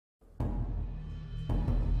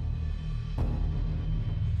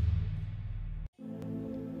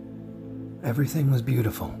Everything was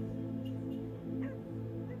beautiful.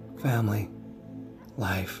 Family,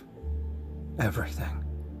 life, everything.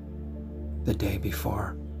 The day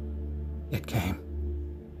before it came.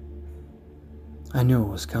 I knew it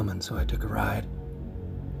was coming, so I took a ride.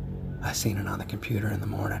 I seen it on the computer in the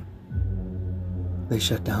morning. They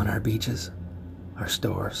shut down our beaches, our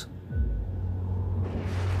stores.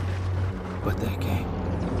 But they came.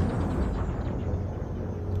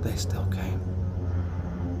 They still came.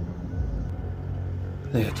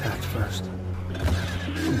 They attacked first,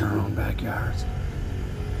 in our own backyards.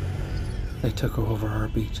 They took over our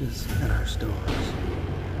beaches and our stores,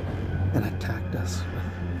 and attacked us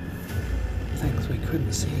with things we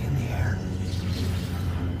couldn't see in the air.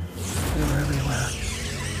 They were everywhere.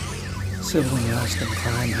 Civil unrest and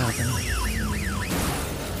crime happened.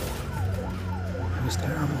 It was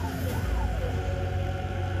terrible.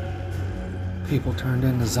 People turned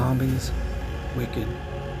into zombies, wicked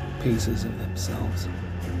pieces of themselves.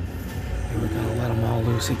 They were gonna let them all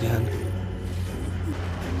loose again.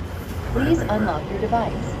 Please unlock your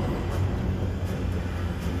device.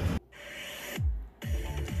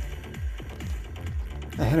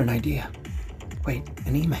 I had an idea. Wait,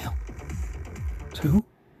 an email. To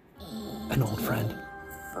an old friend.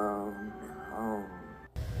 Phone home.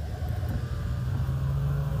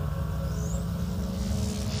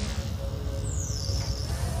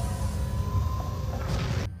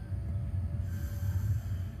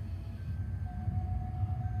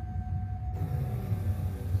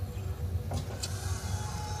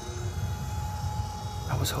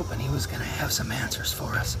 I was hoping he was gonna have some answers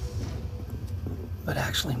for us. But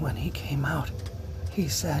actually, when he came out, he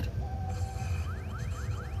said,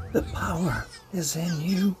 "The power is in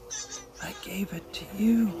you. I gave it to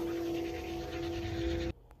you."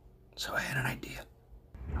 So I had an idea.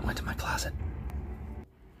 I went to my closet.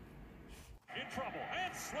 In trouble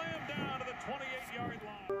and slammed down to the 28-yard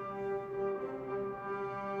line.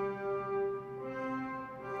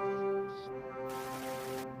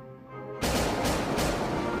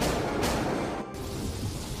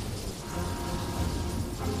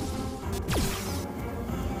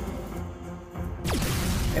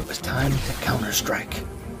 It was time to counter-strike.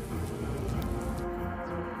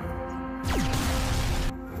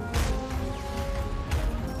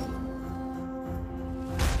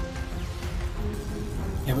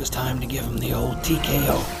 It was time to give him the old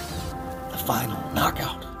TKO, the final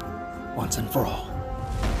knockout, once and for all.